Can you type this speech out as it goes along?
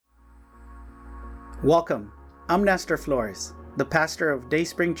Welcome. I'm Nestor Flores, the pastor of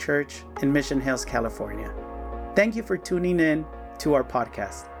Dayspring Church in Mission Hills, California. Thank you for tuning in to our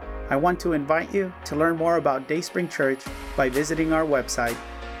podcast. I want to invite you to learn more about Dayspring Church by visiting our website,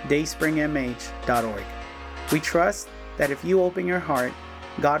 dayspringmh.org. We trust that if you open your heart,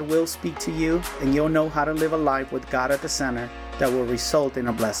 God will speak to you and you'll know how to live a life with God at the center that will result in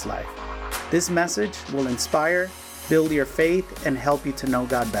a blessed life. This message will inspire, build your faith, and help you to know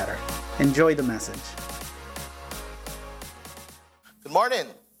God better. Enjoy the message. Good morning.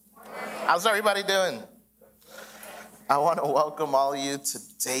 How's everybody doing? I want to welcome all of you to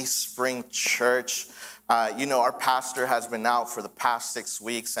Dayspring Church. Our pastor has been out for the past 6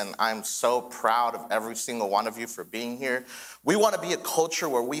 weeks, and I'm so proud of every single one of you for being here. We want to be a culture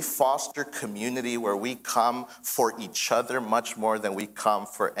where we foster community, where we come for each other much more than we come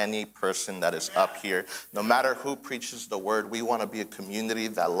for any person that is up here. No matter who preaches the word, we want to be a community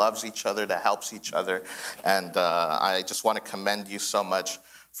that loves each other, that helps each other. And I just want to commend you so much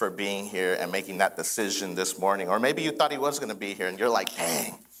for being here and making that decision this morning. Or maybe you thought he was going to be here, and you're like,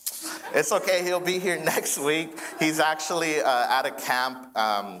 dang. It's okay, he'll be here next week. He's actually at a camp,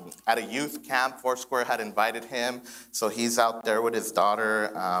 at a youth camp. Foursquare had invited him, so he's out there with his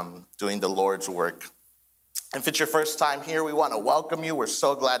daughter doing the Lord's work. If it's your first time here, we want to welcome you. We're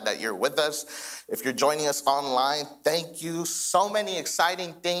so glad that you're with us. If you're joining us online, thank you. So many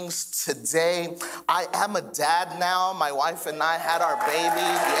exciting things today. I am a dad now. My wife and I had our baby.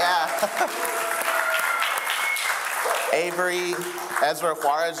 Yeah. Avery Ezra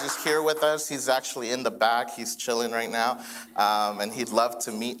Juarez is here with us. He's actually in the back. He's chilling right now. And he'd love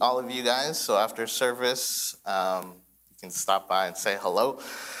to meet all of you guys. So after service, you can stop by and say hello.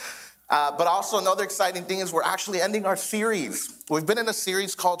 But also another exciting thing is we're actually ending our series. We've been in a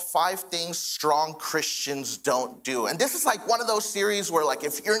series called 5 Things Strong Christians Don't Do. And this is like one of those series where, like,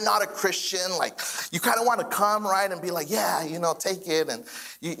 if you're not a Christian, like, you kind of want to come, right, and be like, yeah, take it. And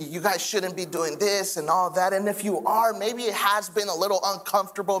you guys shouldn't be doing this and all that. And if you are, maybe it has been a little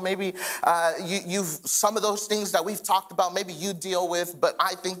uncomfortable. Maybe you've some of those things that we've talked about, maybe you deal with. But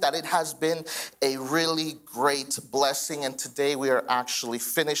I think that it has been a really great blessing. And today we are actually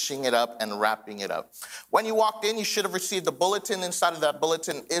finishing it up and wrapping it up. When you walked in, you should have received a bulletin. Inside of that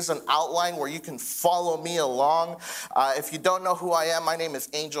bulletin is an outline where you can follow me along. If you don't know who I am, my name is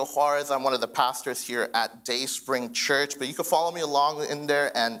Angel Juarez. I'm one of the pastors here at Dayspring Church, but you can follow me along in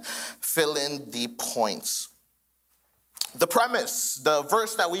there and fill in the points. The premise, the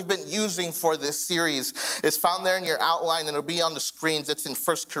verse that we've been using for this series is found there in your outline, and it'll be on the screens. It's in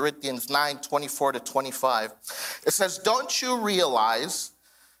 1 Corinthians 9:24-25. It says, "Don't you realize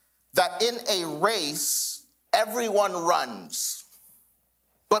that in a race, everyone runs,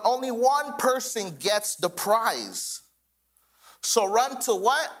 but only one person gets the prize? So run to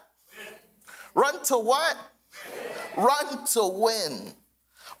what? Run to what? Run to win.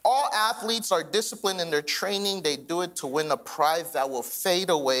 All athletes are disciplined in their training. They do it to win a prize that will fade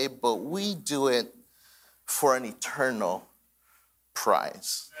away, but we do it for an eternal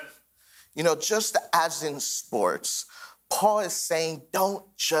prize." Just as in sports, Paul is saying, don't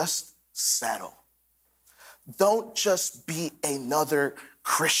just settle. Don't just be another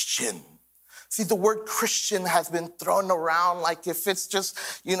Christian. See, the word Christian has been thrown around like if it's just,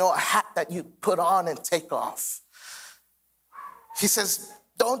 a hat that you put on and take off. He says,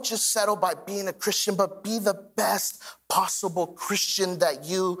 don't just settle by being a Christian, but be the best possible Christian that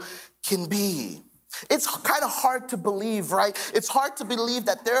you can be. It's kind of hard to believe, right? It's hard to believe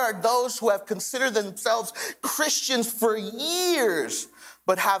that there are those who have considered themselves Christians for years,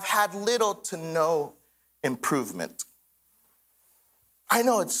 but have had little to no improvement. I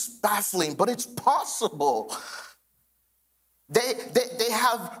know it's baffling, but it's possible. They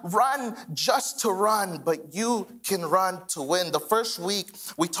have run just to run, but you can run to win. The first week,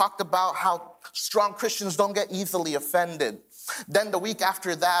 we talked about how strong Christians don't get easily offended. Then the week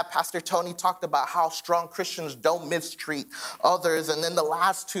after that, Pastor Tony talked about how strong Christians don't mistreat others. And then the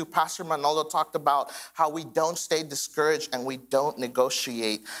last two, Pastor Manolo talked about how we don't stay discouraged and we don't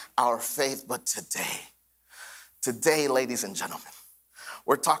negotiate our faith. But today, ladies and gentlemen,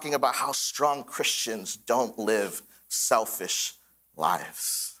 we're talking about how strong Christians don't live selfish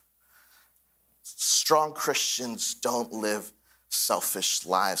lives. Strong Christians don't live selfish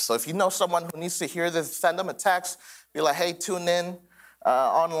lives. So if you know someone who needs to hear this, send them a text. Be like, hey, tune in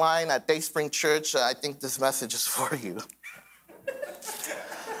online at Dayspring Church. I think this message is for you.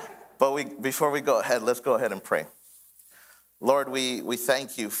 But before we go ahead, let's go ahead and pray. Lord, we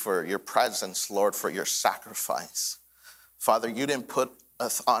thank you for your presence, Lord, for your sacrifice. Father, you didn't put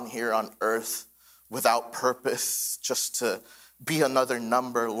us on here on earth without purpose, just to be another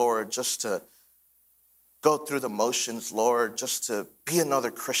number, Lord, just to go through the motions, Lord, just to be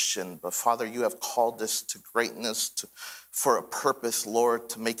another Christian. But Father, you have called us to greatness, for a purpose, Lord,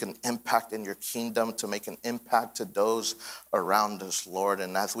 to make an impact in your kingdom, to make an impact to those around us, Lord.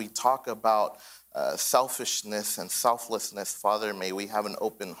 And as we talk about selfishness and selflessness, Father, may we have an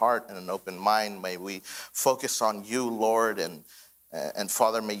open heart and an open mind. May we focus on you, Lord, and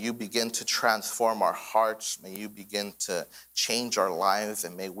Father, may you begin to transform our hearts. May you begin to change our lives,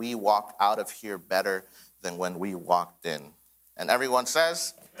 and may we walk out of here better than when we walked in. And everyone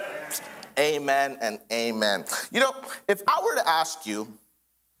says, amen and amen. You know, if I were to ask you,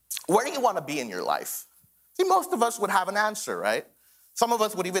 where do you want to be in your life? See, most of us would have an answer, right? Some of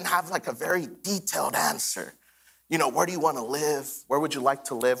us would even have like a very detailed answer. You know, where do you want to live? Where would you like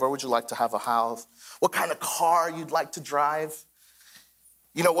to live? Where would you like to have a house? What kind of car you'd like to drive?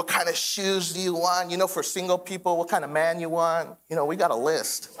 You know, what kind of shoes do you want? You know, for single people, what kind of man you want? You know, we got a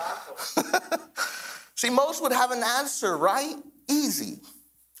list. See, most would have an answer, right? Easy.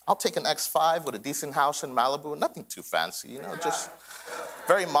 I'll take an X5 with a decent house in Malibu. Nothing too fancy, you know, just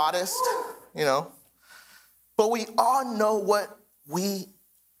very modest, you know. But we all know what we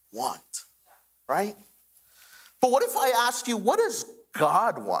want, right? But what if I ask you, what does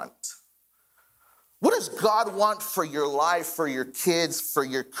God want? What does God want for your life, for your kids, for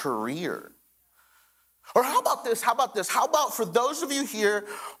your career? Or how about this? How about for those of you here,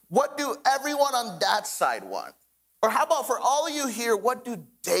 what do everyone on that side want? Or how about for all of you here, what do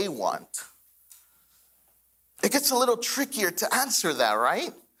they want? It gets a little trickier to answer that,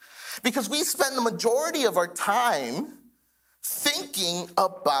 right? Because we spend the majority of our time thinking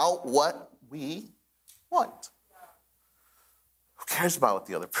about what we want. Who cares about what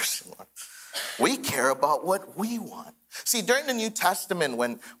the other person wants? We care about what we want. See, during the New Testament,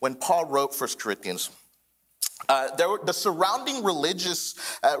 when Paul wrote 1 Corinthians, the surrounding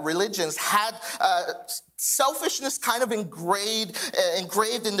religions had selfishness kind of engraved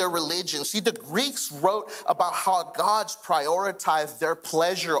in their religion. See, the Greeks wrote about how gods prioritized their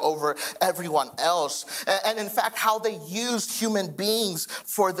pleasure over everyone else. And in fact, how they used human beings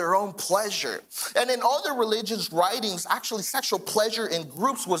for their own pleasure. And in other religious writings, actually sexual pleasure in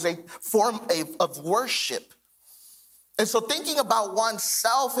groups was a form of worship. And so thinking about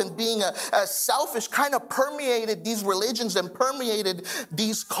oneself and being a selfish kind of permeated these religions and permeated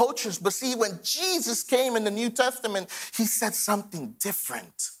these cultures. But see, when Jesus came in the New Testament, he said something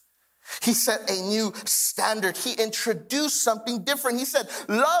different. He set a new standard. He introduced something different. He said,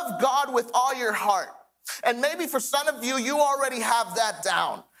 love God with all your heart. And maybe for some of you, you already have that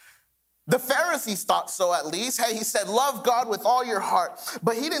down. The Pharisees thought so, at least. Hey, he said, love God with all your heart.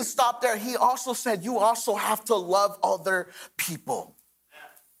 But he didn't stop there. He also said, you also have to love other people.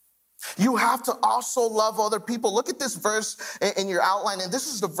 You have to also love other people. Look at this verse in your outline. And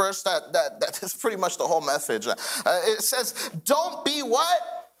this is the verse that is pretty much the whole message. It says, don't be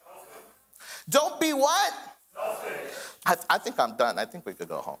what? Don't be what? I think I'm done. I think we could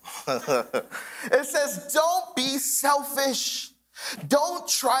go home. It says, don't be selfish. Don't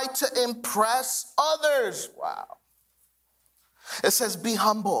try to impress others. Wow. It says, be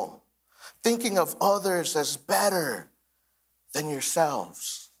humble, thinking of others as better than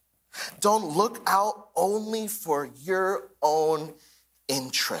yourselves. Don't look out only for your own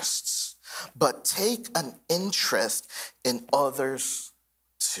interests, but take an interest in others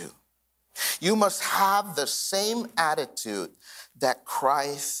too. You must have the same attitude that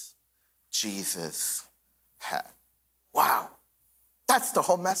Christ Jesus had. Wow. That's the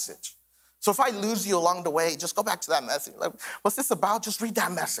whole message. So if I lose you along the way, just go back to that message. Like, what's this about? Just read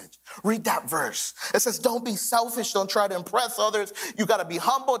that message. Read that verse. It says, don't be selfish. Don't try to impress others. You got to be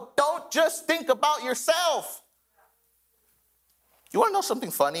humble. Don't just think about yourself. You want to know something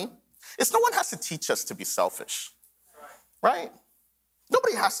funny? It's no one has to teach us to be selfish, right?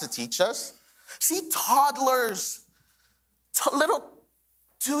 Nobody has to teach us. See, toddlers, little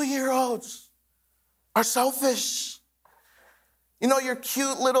 2-year-olds are selfish. You know, your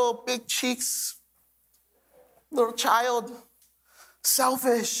cute little big cheeks, little child,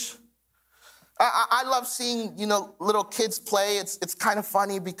 selfish. I love seeing, little kids play. It's kind of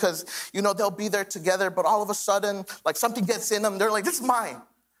funny because, they'll be there together, but all of a sudden, like something gets in them. They're like, this is mine.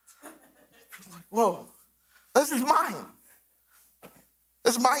 Whoa, this is mine.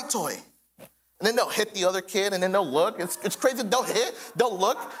 This is my toy. And then they'll hit the other kid and then they'll look. It's crazy. They'll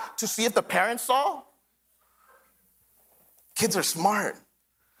look to see if the parents saw. Kids are smart.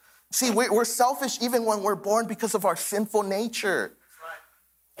 See, we're selfish even when we're born because of our sinful nature.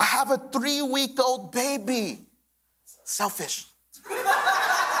 I have a 3-week-old baby. Selfish.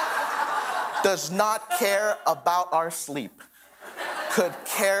 Does not care about our sleep. Could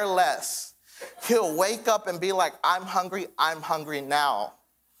care less. He'll wake up and be like, I'm hungry now.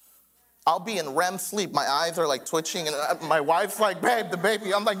 I'll be in REM sleep. My eyes are like twitching, and my wife's like, babe, the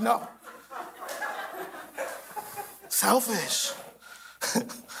baby. I'm like, no. Selfish.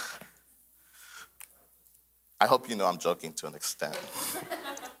 I hope you know I'm joking to an extent.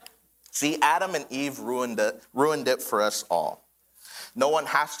 See, Adam and Eve ruined it for us all. No one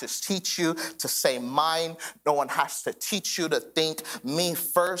has to teach you to say mine. No one has to teach you to think me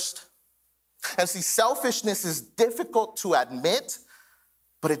first. And see, selfishness is difficult to admit,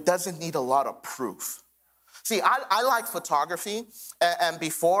 but it doesn't need a lot of proof. See, I like photography, and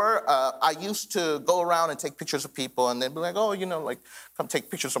before, I used to go around and take pictures of people, and they'd be like, oh, like, come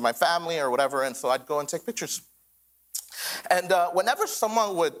take pictures of my family or whatever, and so I'd go and take pictures. And whenever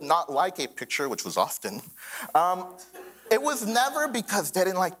someone would not like a picture, which was often, it was never because they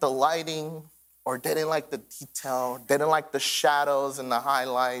didn't like the lighting, or they didn't like the detail, they didn't like the shadows and the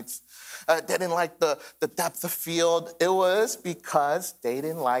highlights, they didn't like the depth of field. It was because they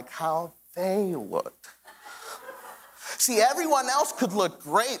didn't like how they looked. See, everyone else could look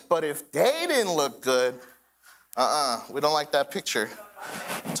great, but if they didn't look good, we don't like that picture.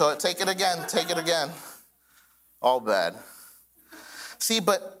 So take it again. All bad. See,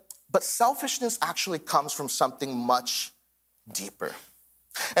 but selfishness actually comes from something much deeper.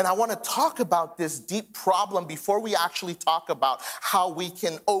 And I want to talk about this deep problem before we actually talk about how we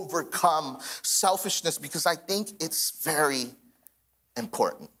can overcome selfishness, because I think it's very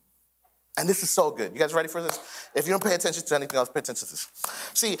important. And this is so good. You guys ready for this? If you don't pay attention to anything else, pay attention to this.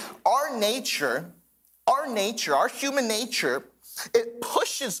 See, our human nature, it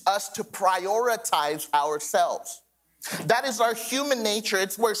pushes us to prioritize ourselves. That is our human nature.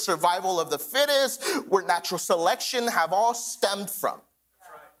 It's where survival of the fittest, where natural selection have all stemmed from.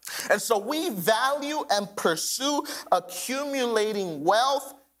 And so we value and pursue accumulating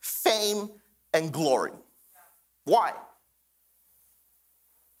wealth, fame, and glory. Why?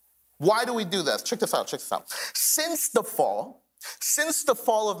 Why do we do this? Check this out. Since the fall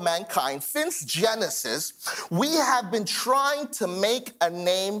of mankind, since Genesis, we have been trying to make a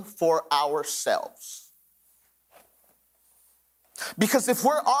name for ourselves. Because if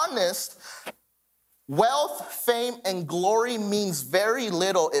we're honest, wealth, fame, and glory means very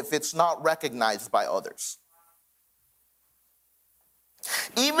little if it's not recognized by others.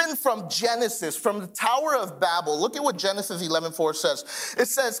 Even from Genesis, from the Tower of Babel, look at what Genesis 11:4 says. It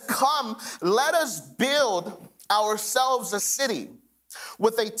says, come, let us build ourselves a city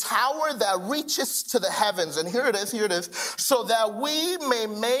with a tower that reaches to the heavens. And here it is, so that we may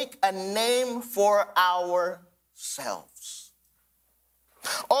make a name for ourselves.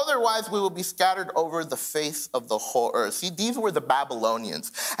 Otherwise, we will be scattered over the face of the whole earth. See, these were the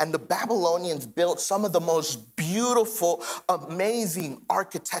Babylonians. And the Babylonians built some of the most beautiful, amazing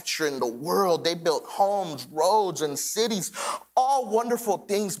architecture in the world. They built homes, roads, and cities, all wonderful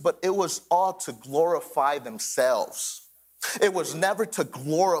things, but it was all to glorify themselves. It was never to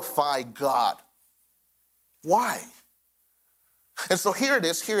glorify God. Why? And so here it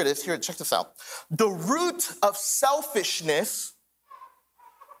is, check this out. The root of selfishness.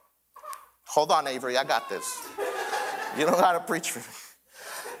 Hold on, Avery, I got this. You don't know how to preach for me.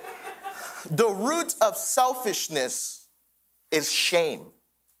 The root of selfishness is shame.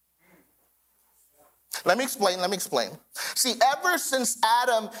 Let me explain. See, ever since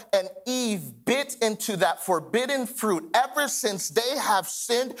Adam and Eve bit into that forbidden fruit, ever since they have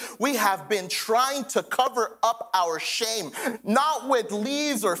sinned, we have been trying to cover up our shame, not with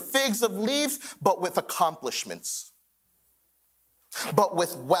leaves or figs of leaves, but with accomplishments, but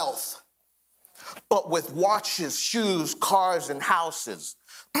with wealth, but with watches, shoes, cars, and houses.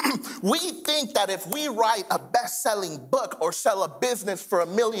 We think that if we write a best-selling book or sell a business for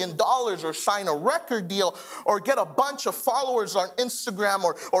 $1 million or sign a record deal or get a bunch of followers on Instagram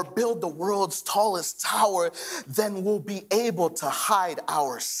or build the world's tallest tower, then we'll be able to hide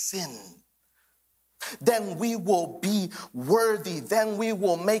our sin. Then we will be worthy. Then we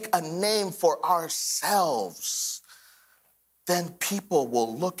will make a name for ourselves. Then people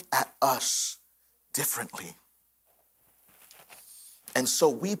will look at us differently. And so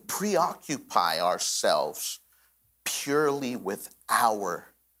we preoccupy ourselves purely with our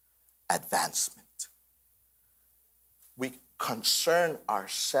advancement. We concern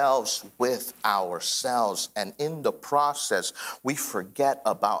ourselves with ourselves, and in the process, we forget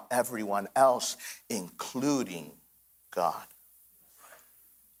about everyone else, including God.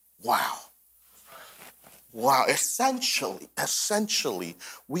 Wow. Essentially,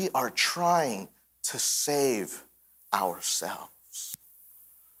 we are trying to save ourselves.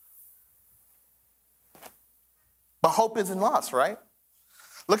 But hope isn't lost, right?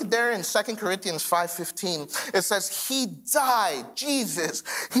 Look at there in 2 Corinthians 5:15. It says, he died, Jesus,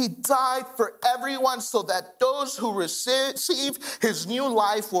 he died for everyone so that those who receive his new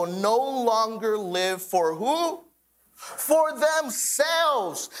life will no longer live for who? For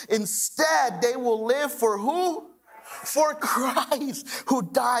themselves. Instead, they will live for who? For Christ, who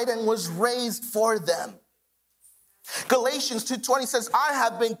died and was raised for them. Galatians 2:20 says, I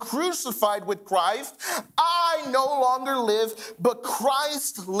have been crucified with Christ. I no longer live, but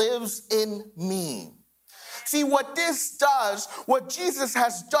Christ lives in me. See, what this does, what Jesus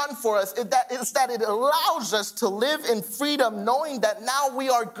has done for us, is that it allows us to live in freedom, knowing that now we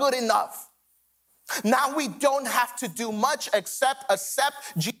are good enough. Now we don't have to do much except accept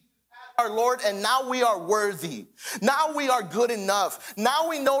Jesus our Lord, and now we are worthy. Now we are good enough. Now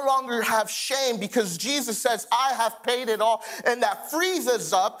we no longer have shame because Jesus says, I have paid it all. And that frees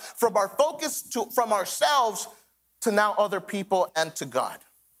us up from our focus from ourselves to now other people and to God.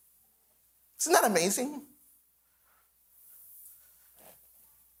 Isn't that amazing?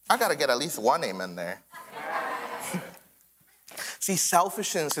 I got to get at least one amen there. See,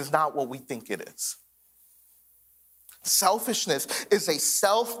 selfishness is not what we think it is. Selfishness is a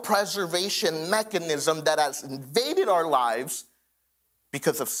self-preservation mechanism that has invaded our lives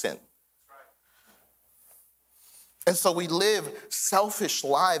because of sin. And so we live selfish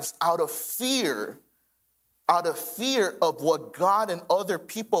lives out of fear of what God and other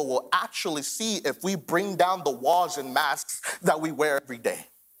people will actually see if we bring down the walls and masks that we wear every day.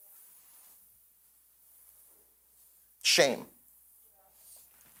 Shame.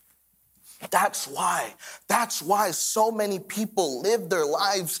 That's why so many people live their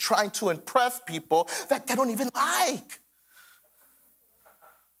lives trying to impress people that they don't even like.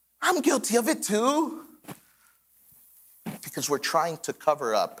 I'm guilty of it too. Because we're trying to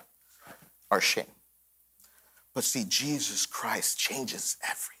cover up our shame. But see, Jesus Christ changes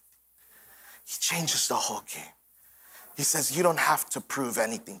everything. He changes the whole game. He says, you don't have to prove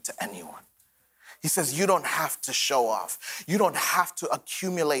anything to anyone. He says, you don't have to show off. You don't have to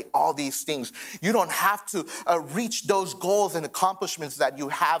accumulate all these things. You don't have to reach those goals and accomplishments that you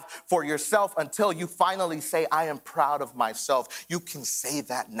have for yourself until you finally say, I am proud of myself. You can say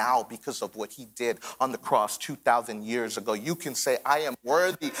that now because of what he did on the cross 2,000 years ago. You can say, I am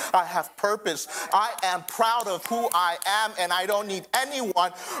worthy. I have purpose. I am proud of who I am, and I don't need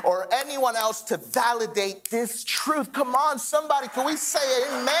anyone or anyone else to validate this truth. Come on, somebody, can we say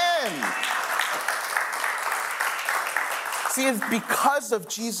amen? See, it's because of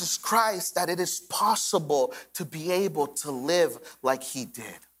Jesus Christ that it is possible to be able to live like he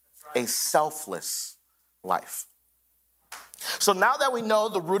did, a selfless life. So now that we know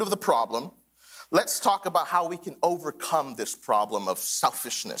the root of the problem, let's talk about how we can overcome this problem of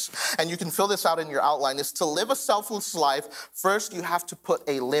selfishness. And you can fill this out in your outline. Is to live a selfless life, first you have to put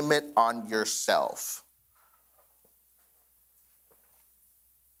a limit on yourself.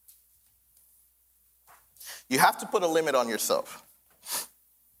 You have to put a limit on yourself.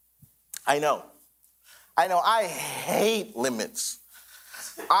 I know. I hate limits.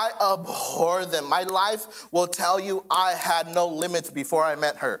 I abhor them. My life will tell you I had no limits before I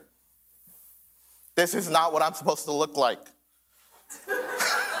met her. This is not what I'm supposed to look like.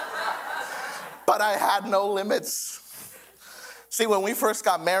 But I had no limits. See, when we first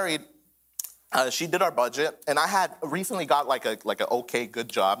got married, she did our budget, and I had recently got like an okay, good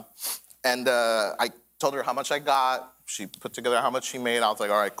job. And I told her how much I got. She put together how much she made. I was like,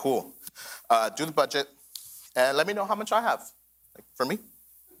 all right, cool. Do the budget and let me know how much I have, like for me,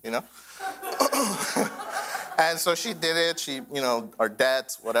 you know? And so she did it. She, our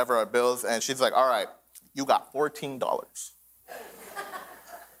debts, whatever, our bills. And she's like, all right, you got $14.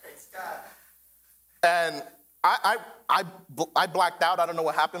 And I blacked out. I don't know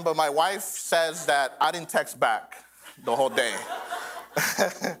what happened, but my wife says that I didn't text back the whole day.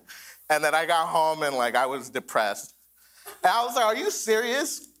 And then I got home and I was depressed. And I was like, are you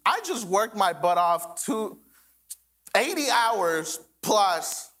serious? I just worked my butt off 80 hours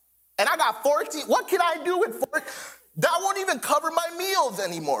plus, and I got 14. What can I do with 14? That won't even cover my meals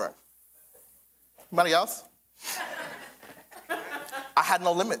anymore. Anybody else? I had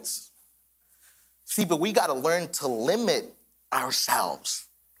no limits. See, but we got to learn to limit ourselves,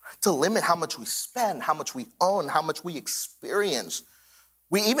 to limit how much we spend, how much we own, how much we experience.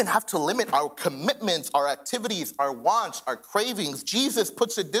 We even have to limit our commitments, our activities, our wants, our cravings. Jesus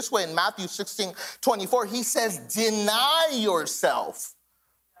puts it this way in Matthew 16:24. He says, deny yourself.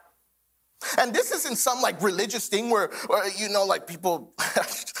 And this isn't some like religious thing where like people,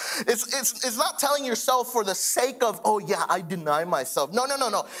 it's not telling yourself for the sake of, oh yeah, I deny myself. No.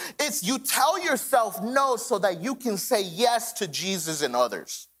 It's you tell yourself no so that you can say yes to Jesus and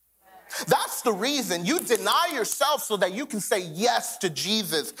others. That's the reason you deny yourself so that you can say yes to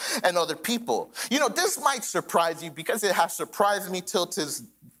Jesus and other people. This might surprise you because it has surprised me till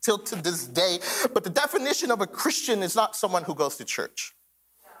to this day. But the definition of a Christian is not someone who goes to church.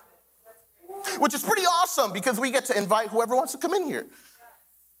 Which is pretty awesome because we get to invite whoever wants to come in here.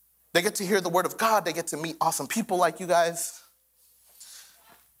 They get to hear the word of God. They get to meet awesome people like you guys.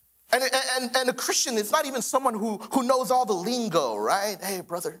 And a Christian is not even someone who knows all the lingo, right? Hey,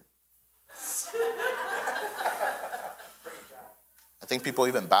 brother. I think people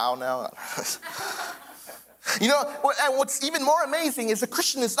even bow now. And what's even more amazing is a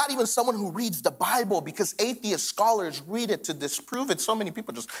Christian is not even someone who reads the Bible, because atheist scholars read it to disprove it. So many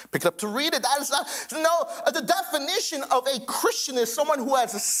people just pick it up to read it. That is not, the definition of a Christian is someone who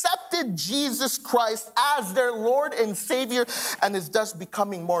has accepted Jesus Christ as their Lord and Savior and is thus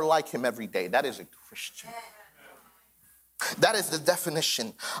becoming more like him every day. That is a Christian. That is the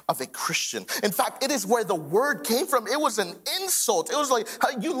definition of a Christian. In fact, it is where the word came from. It was an insult. It was like,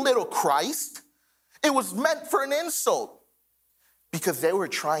 you little Christ. It was meant for an insult because they were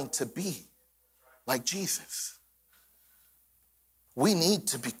trying to be like Jesus. We need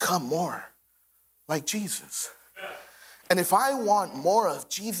to become more like Jesus. And if I want more of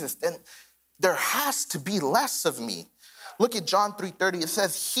Jesus, then there has to be less of me. Look at John 3:30. It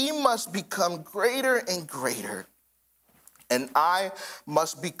says, he must become greater and greater, and I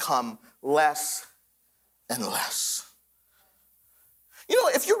must become less and less.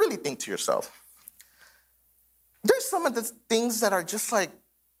 If you really think to yourself, there's some of the things that are just like,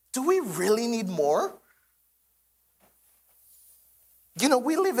 do we really need more?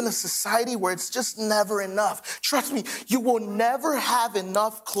 We live in a society where it's just never enough. Trust me, you will never have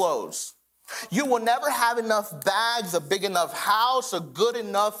enough clothes. You will never have enough bags, a big enough house, a good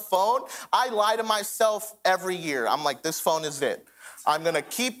enough phone. I lie to myself every year. I'm like, this phone is it. I'm going to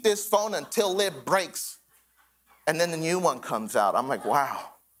keep this phone until it breaks. And then the new one comes out. I'm like, wow.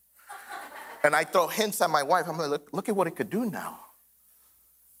 And I throw hints at my wife. I'm like, look at what it could do now.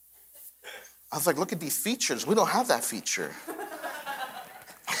 I was like, look at these features. We don't have that feature.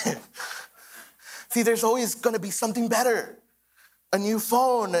 See, there's always going to be something better. A new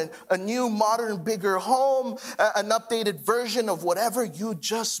phone, a new modern, bigger home, an updated version of whatever you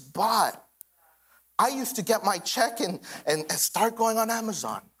just bought. I used to get my check and start going on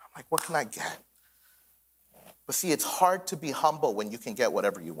Amazon. I'm like, what can I get? But see, it's hard to be humble when you can get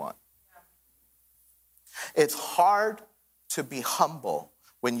whatever you want. It's hard to be humble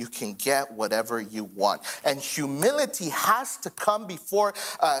when you can get whatever you want. And humility has to come before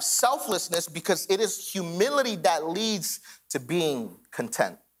selflessness, because it is humility that leads to being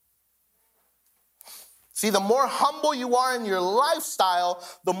content. See, the more humble you are in your lifestyle,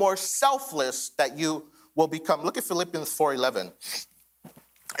 the more selfless that you will become. Look at Philippians 4:11.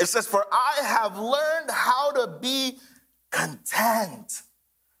 It says, for I have learned how to be content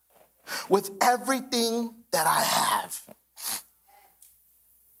with everything that I have.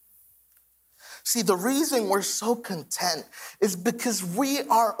 See, the reason we're so content is because we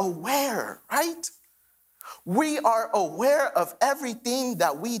are aware, right? We are aware of everything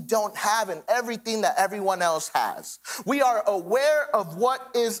that we don't have and everything that everyone else has. We are aware of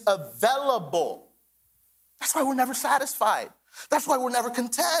what is available. That's why we're never satisfied. That's why we're never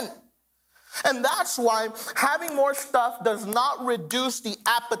content. And that's why having more stuff does not reduce the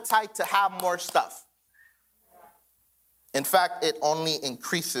appetite to have more stuff. In fact, it only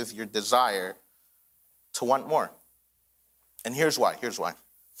increases your desire to want more. And here's why.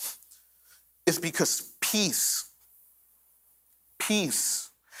 It's because peace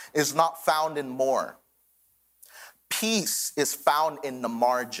is not found in more. Peace is found in the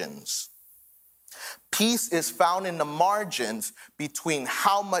margins. Peace is found in the margins between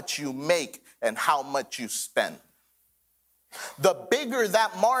how much you make and how much you spend. The bigger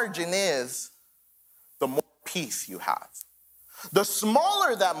that margin is, the more peace you have. The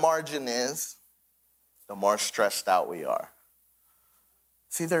smaller that margin is, the more stressed out we are.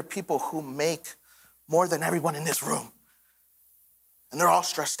 See, there are people who make more than everyone in this room, and they're all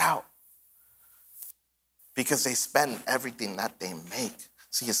stressed out because they spend everything that they make.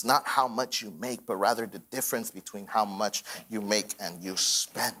 See, it's not how much you make, but rather the difference between how much you make and you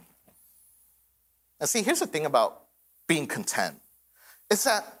spend. And see, here's the thing about being content. It's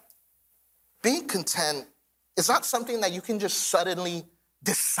that being content is not something that you can just suddenly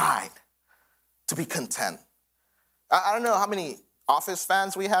decide to be content. I don't know how many Office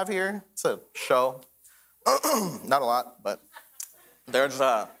fans we have here? It's a show. Not a lot, but there's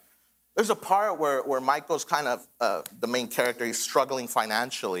a part where Michael's kind of the main character. He's struggling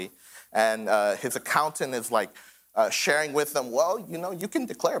financially, and his accountant is like sharing with them, well, you can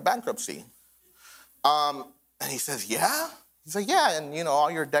declare bankruptcy. And he says, yeah? He's like, yeah, and all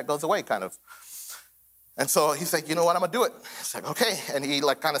your debt goes away, kind of. And so he's like, you know what, I'm gonna do it. He's like, okay. And he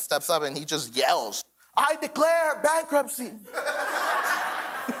like kind of steps up and he just yells, I declare bankruptcy.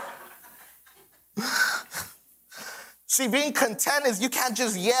 See, being content is you can't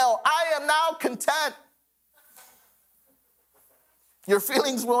just yell, I am now content. Your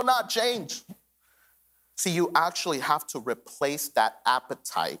feelings will not change. See, you actually have to replace that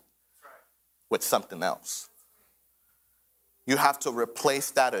appetite with something else. You have to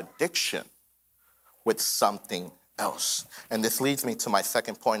replace that addiction with something else. And this leads me to my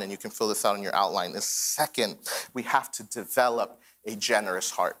second point, and you can fill this out in your outline. The second, we have to develop a generous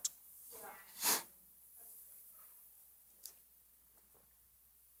heart.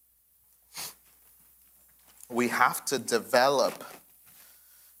 We have to develop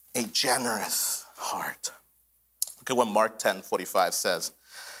a generous heart. Look at what Mark 10:45 says.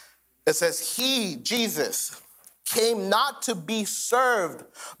 It says, he, Jesus, came not to be served,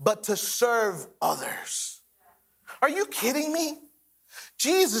 but to serve others. Are you kidding me?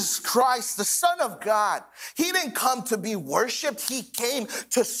 Jesus Christ, the Son of God, he didn't come to be worshiped. He came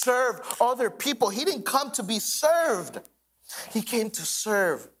to serve other people. He didn't come to be served. He came to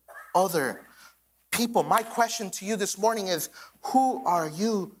serve other people. My question to you this morning is, who are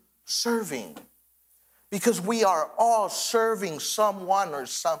you serving? Because we are all serving someone or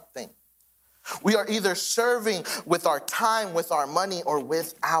something. We are either serving with our time, with our money, or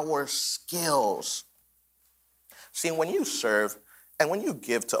with our skills. See, when you serve and when you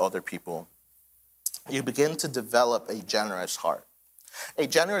give to other people, you begin to develop a generous heart. A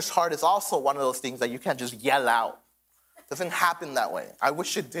generous heart is also one of those things that you can't just yell out. It doesn't happen that way. I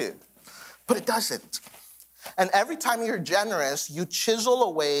wish it did, but it doesn't. And every time you're generous, you chisel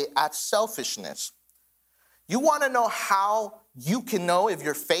away at selfishness. You want to know how you can know if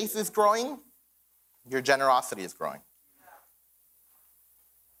your faith is growing? Your generosity is growing.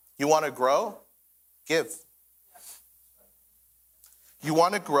 You want to grow? Give. You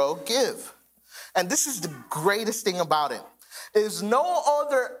want to grow? Give. And this is the greatest thing about it, is no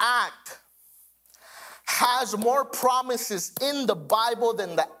other act has more promises in the Bible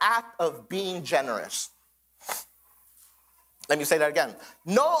than the act of being generous. Let me say that again.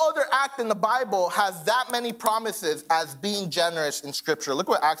 No other act in the Bible has that many promises as being generous in Scripture. Look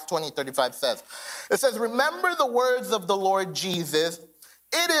what Acts 20:35 says. It says, remember the words of the Lord Jesus.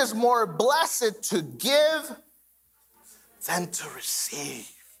 It is more blessed to give than to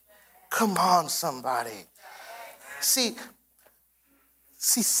receive. Come on, somebody. See,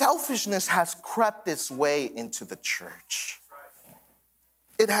 selfishness has crept its way into the church.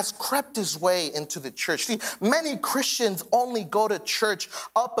 It has crept its way into the church. See, many Christians only go to church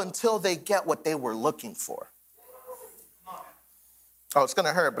up until they get what they were looking for. Oh, it's going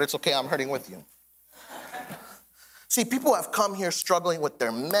to hurt, but it's okay. I'm hurting with you. See, people have come here struggling with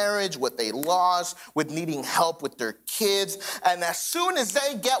their marriage, what they lost, with needing help with their kids. And as soon as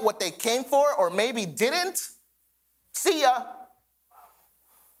they get what they came for, or maybe didn't, see ya.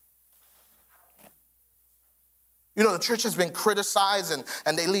 The church has been criticized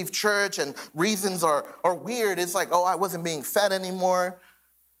and they leave church and reasons are weird. It's like, oh, I wasn't being fed anymore.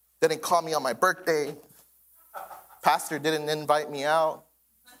 They didn't call me on my birthday. Pastor didn't invite me out.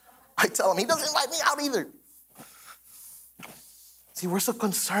 I tell him he doesn't invite me out either. See, we're so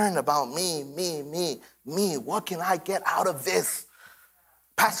concerned about me. What can I get out of this?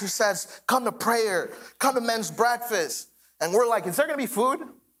 Pastor says, come to prayer, come to men's breakfast. And we're like, is there going to be food?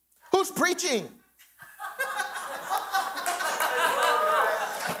 Who's preaching?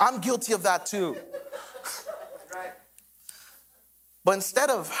 I'm guilty of that too. But instead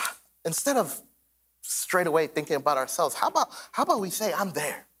of straight away thinking about ourselves, how about we say, I'm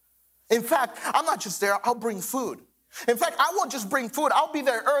there. In fact, I'm not just there, I'll bring food. In fact, I won't just bring food, I'll be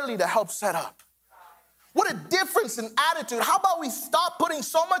there early to help set up. What a difference in attitude. How about we stop putting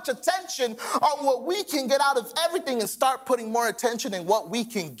so much attention on what we can get out of everything and start putting more attention in what we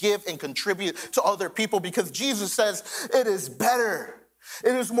can give and contribute to other people? Because Jesus says it is better.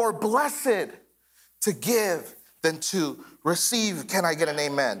 It is more blessed to give than to receive. Can I get an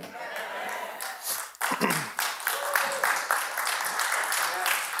amen?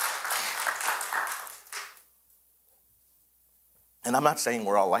 And I'm not saying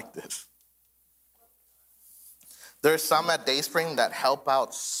we're all like this. There's some at Dayspring that help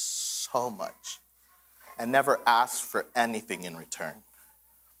out so much. and never ask for anything in return.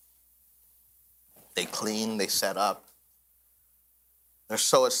 They clean, they set up. They're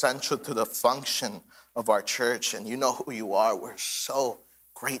so essential to the function of our church, and you know who you are. We're so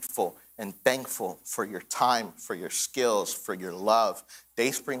grateful and thankful for your time, for your skills, for your love.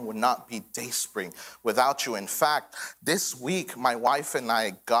 Dayspring would not be Dayspring without you. In fact, this week, my wife and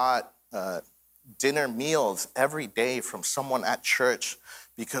I got dinner meals every day from someone at church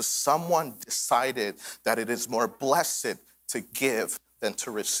because someone decided that it is more blessed to give than to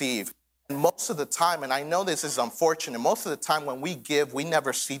receive. And most of the time, and I know this is unfortunate, most of the time when we give, we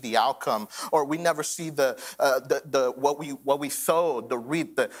never see the outcome, or we never see the what we sow,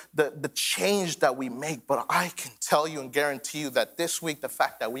 the change that we make. But I can tell you and guarantee you that this week, the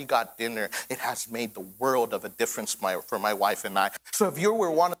fact that we got dinner, it has made the world of a difference for my wife and I. So if you were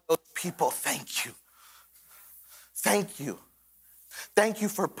one of those people, thank you. Thank you. Thank you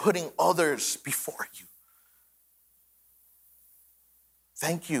for putting others before you.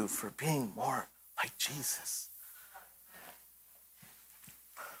 Thank you for being more like Jesus.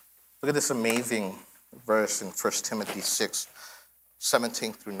 Look at this amazing verse in 1 Timothy 6,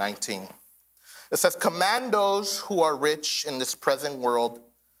 17 through 19. It says, command those who are rich in this present world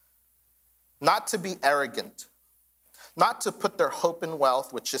not to be arrogant, not to put their hope in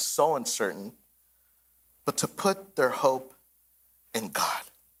wealth, which is so uncertain, but to put their hope in God,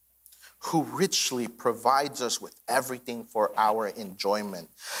 who richly provides us with everything for our enjoyment.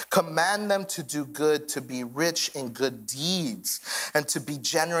 Command them to do good, to be rich in good deeds, and to be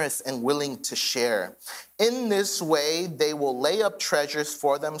generous and willing to share. In this way, they will lay up treasures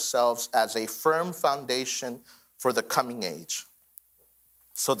for themselves as a firm foundation for the coming age,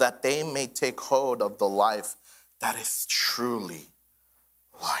 so that they may take hold of the life that is truly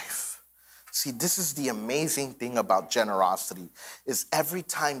life. See, this is the amazing thing about generosity, is every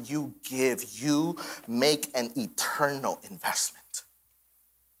time you give, you make an eternal investment.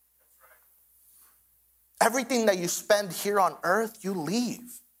 Everything that you spend here on earth, you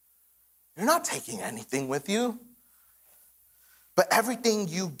leave. You're not taking anything with you. But everything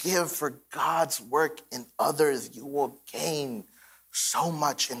you give for God's work in others, you will gain so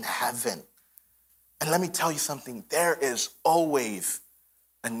much in heaven. And let me tell you something, there is always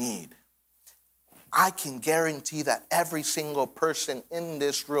a need. I can guarantee that every single person in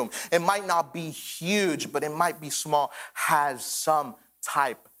this room, it might not be huge, but it might be small, has some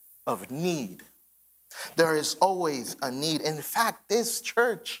type of need. There is always a need. In fact, this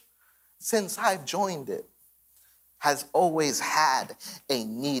church, since I've joined it, has always had a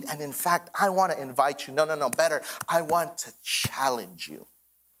need. And in fact, I want to invite you, better, I want to challenge you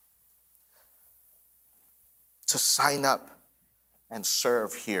to sign up and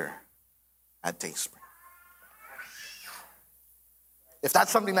serve here at Dayspring. If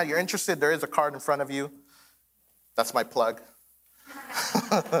that's something that you're interested, there is a card in front of you. That's my plug.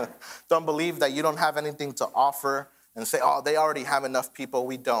 Don't believe that you don't have anything to offer and say, oh, they already have enough people.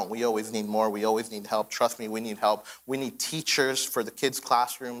 We don't. We always need more. We always need help. Trust me, we need help. We need teachers for the kids'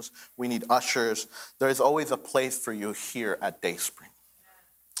 classrooms. We need ushers. There's always a place for you here at Dayspring.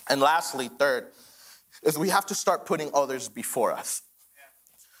 And lastly, third, is we have to start putting others before us.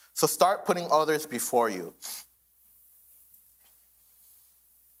 So start putting others before you.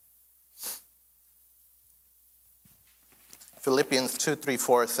 Philippians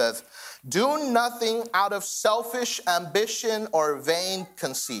 2:3-4 says, do nothing out of selfish ambition or vain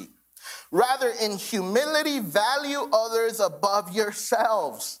conceit. Rather, in humility, value others above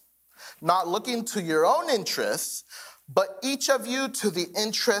yourselves, not looking to your own interests, but each of you to the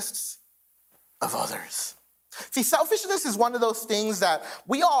interests of others. See, selfishness is one of those things that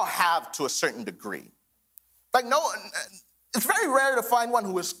we all have to a certain degree. It's very rare to find one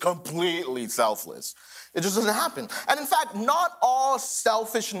who is completely selfless. It just doesn't happen. And in fact, not all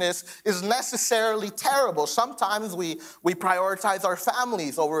selfishness is necessarily terrible. Sometimes we prioritize our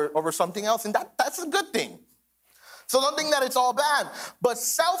families over something else, and that's a good thing. So don't think that it's all bad. But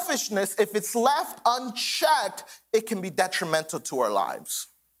selfishness, if it's left unchecked, it can be detrimental to our lives.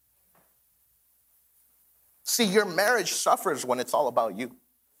 See, your marriage suffers when it's all about you.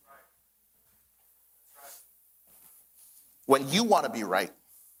 When you want to be right,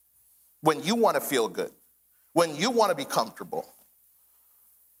 when you want to feel good, when you want to be comfortable.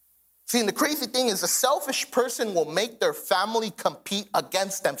 See, and the crazy thing is a selfish person will make their family compete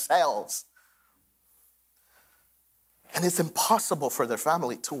against themselves. And it's impossible for their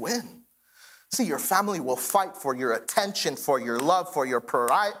family to win. See, your family will fight for your attention, for your love, for your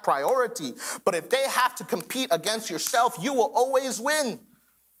priority. But if they have to compete against yourself, you will always win.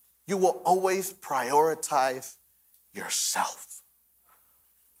 You will always prioritize yourself.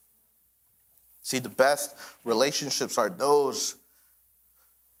 See, the best relationships are those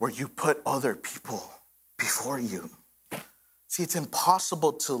where you put other people before you. See, it's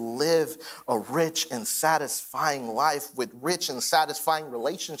impossible to live a rich and satisfying life with rich and satisfying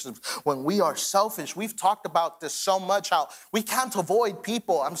relationships when we are selfish. We've talked about this so much, how we can't avoid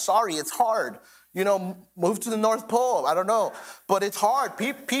people. I'm sorry, it's hard. Move to the North Pole, I don't know. But it's hard.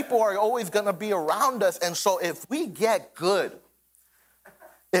 People are always going to be around us. And so if we get good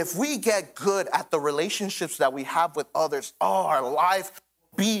at the relationships that we have with others, our life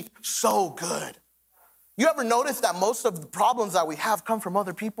will be so good. You ever notice that most of the problems that we have come from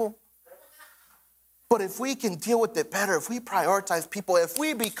other people? But if we can deal with it better, if we prioritize people, if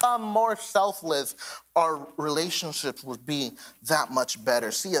we become more selfless, our relationships would be that much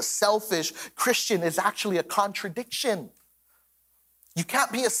better. See, a selfish Christian is actually a contradiction. You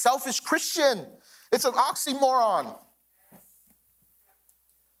can't be a selfish Christian. It's an oxymoron.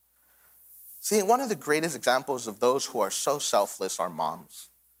 See, one of the greatest examples of those who are so selfless are moms.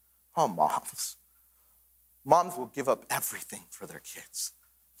 Oh, moms. Moms will give up everything for their kids.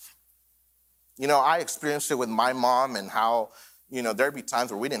 I experienced it with my mom and how, there'd be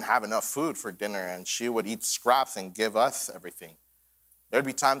times where we didn't have enough food for dinner and she would eat scraps and give us everything. There'd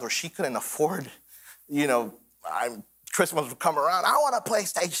be times where she couldn't afford, Christmas would come around, I want a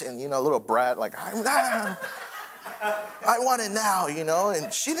PlayStation, little brat, like, I want it now,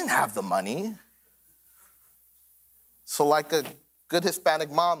 and she didn't have the money. So like a good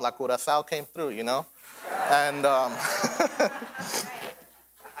Hispanic mom, La Curacao came through, And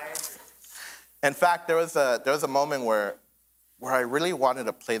in fact, there was a moment where I really wanted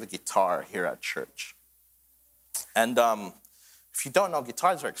to play the guitar here at church. And if you don't know,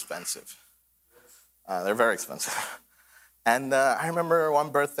 guitars are expensive. They're very expensive. And I remember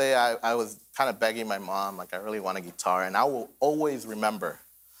one birthday, I was kind of begging my mom, like, I really want a guitar. And I will always remember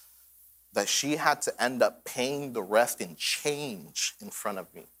that she had to end up paying the rest in change in front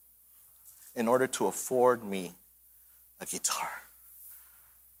of me in order to afford me a guitar.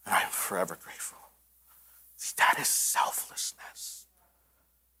 And I'm forever grateful. See, that is selflessness.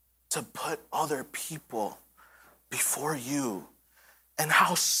 To put other people before you. And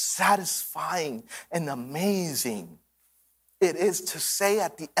how satisfying and amazing it is to say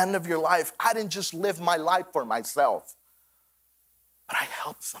at the end of your life, I didn't just live my life for myself, but I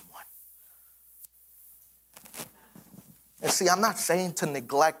helped someone. And see, I'm not saying to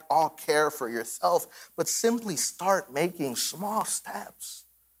neglect all care for yourself, but simply start making small steps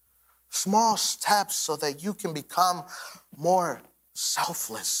so that you can become more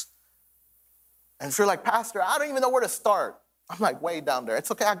selfless. And if you're like, Pastor, I don't even know where to start. I'm like, way down there.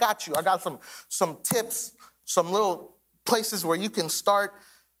 It's okay, I got you. I got some tips, some little places where you can start.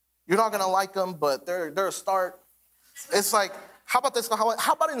 You're not gonna like them, but they're a start. It's like, how about this?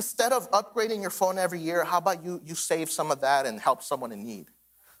 How about instead of upgrading your phone every year, how about you save some of that and help someone in need?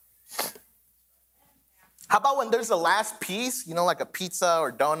 How about when there's a last piece, like a pizza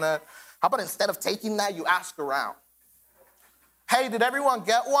or donut, how about instead of taking that, you ask around? Hey, did everyone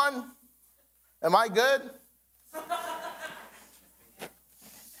get one? Am I good?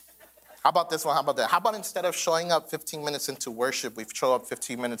 How about this one? How about that? How about instead of showing up 15 minutes into worship, we show up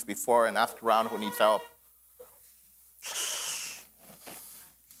 15 minutes before and ask around who needs help?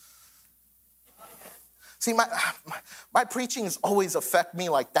 See, my preachings always affect me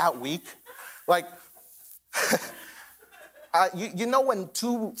like that week. Like, when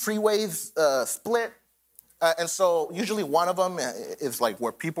two freeways split, and so usually one of them is like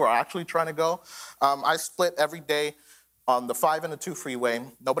where people are actually trying to go. I split every day on the 5 and the 2 freeway.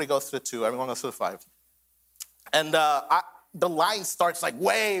 Nobody goes to the 2, everyone goes to the 5. And the line starts like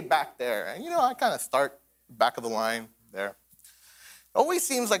way back there. And I kind of start back of the line there. It always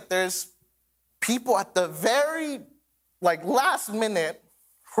seems like there's people at the very last minute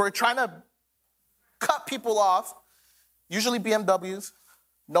who are trying to cut people off, usually BMWs.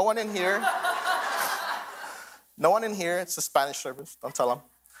 No one in here. No one in here. It's a Spanish service. Don't tell them.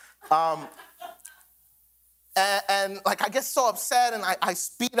 And I get so upset and I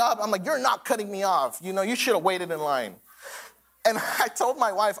speed up. I'm like, you're not cutting me off. You should have waited in line. And I told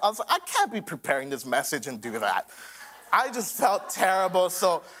my wife, I was like, I can't be preparing this message and do that. I just felt terrible.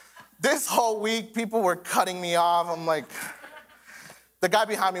 So this whole week, people were cutting me off. I'm like, the guy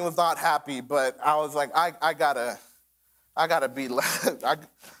behind me was not happy, but I was like, I gotta be, I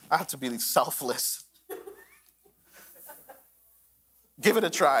have to be selfless. Give it a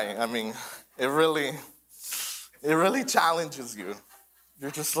try. I mean, it really challenges you. You're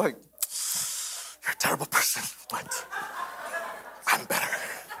just like, you're a terrible person, but I'm better.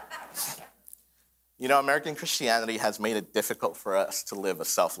 American Christianity has made it difficult for us to live a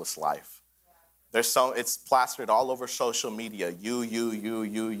selfless life. It's plastered all over social media.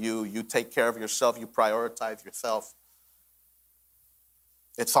 You take care of yourself, you prioritize yourself.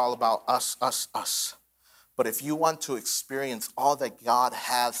 It's all about us, us, us. But if you want to experience all that God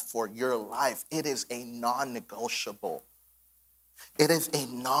has for your life, it is a non-negotiable. It is a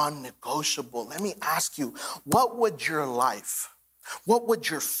non-negotiable. Let me ask you, what would your life, what would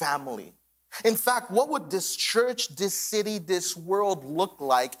your family, in fact, what would this church, this city, this world look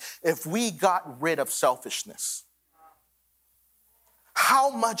like if we got rid of selfishness? How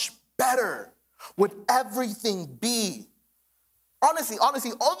much better would everything be? Honestly,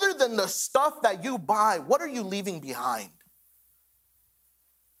 other than the stuff that you buy, what are you leaving behind?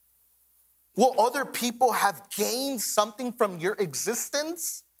 Will other people have gained something from your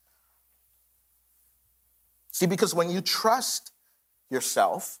existence? See, because when you trust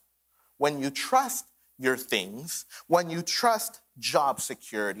yourself, when you trust your things, when you trust job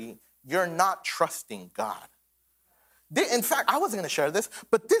security, you're not trusting God. In fact, I wasn't going to share this,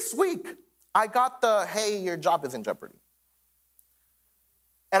 but this week, I got the, hey, your job is in jeopardy.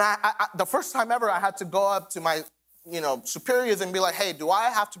 And I the first time ever, I had to go up to my superiors and be like, hey, do I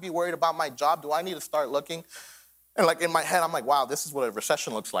have to be worried about my job? Do I need to start looking? And like in my head, I'm like, wow, this is what a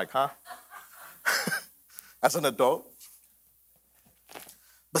recession looks like, huh? As an adult.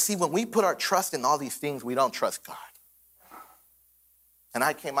 But see, when we put our trust in all these things, we don't trust God. And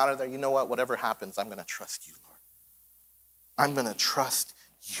I came out of there, you know what? Whatever happens, I'm going to trust you, Lord. I'm going to trust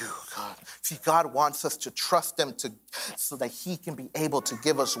you, God. See, God wants us to trust him so that he can be able to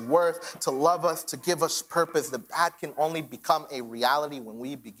give us worth, to love us, to give us purpose. That can only become a reality when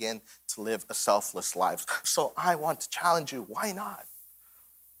we begin to live a selfless life. So I want to challenge you, why not?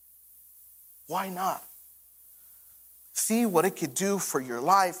 Why not? See what it could do for your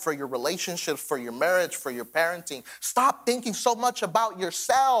life, for your relationships, for your marriage, for your parenting. Stop thinking so much about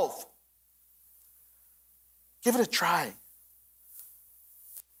yourself. Give it a try.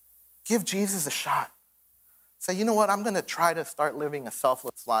 Give Jesus a shot. Say, you know what? I'm going to try to start living a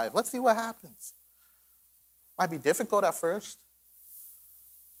selfless life. Let's see what happens. Might be difficult at first.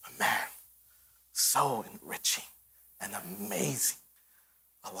 But man, so enriching and amazing.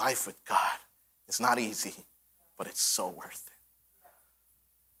 A life with God. It's not easy, but it's so worth it.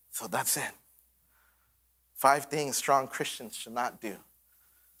 So that's it. 5 things strong Christians should not do.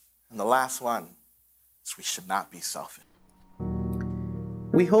 And the last one is we should not be selfish.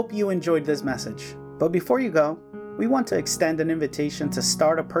 We hope you enjoyed this message. But before you go, we want to extend an invitation to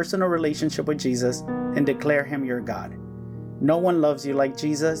start a personal relationship with Jesus and declare him your God. No one loves you like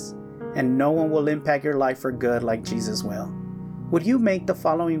Jesus, and no one will impact your life for good like Jesus will. Would you make the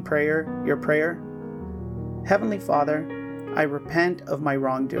following prayer your prayer? Heavenly Father, I repent of my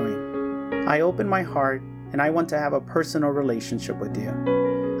wrongdoing. I open my heart and I want to have a personal relationship with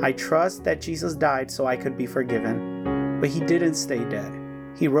you. I trust that Jesus died so I could be forgiven, but he didn't stay dead.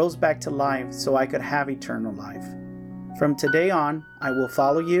 He rose back to life so I could have eternal life. From today on, I will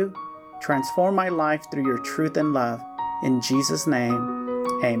follow you, transform my life through your truth and love. In Jesus' name,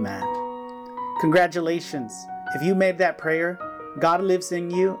 amen. Congratulations. If you made that prayer, God lives in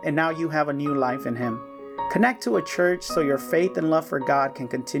you and now you have a new life in him. Connect to a church so your faith and love for God can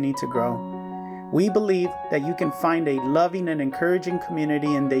continue to grow. We believe that you can find a loving and encouraging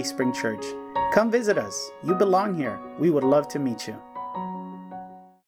community in Dayspring Church. Come visit us. You belong here. We would love to meet you.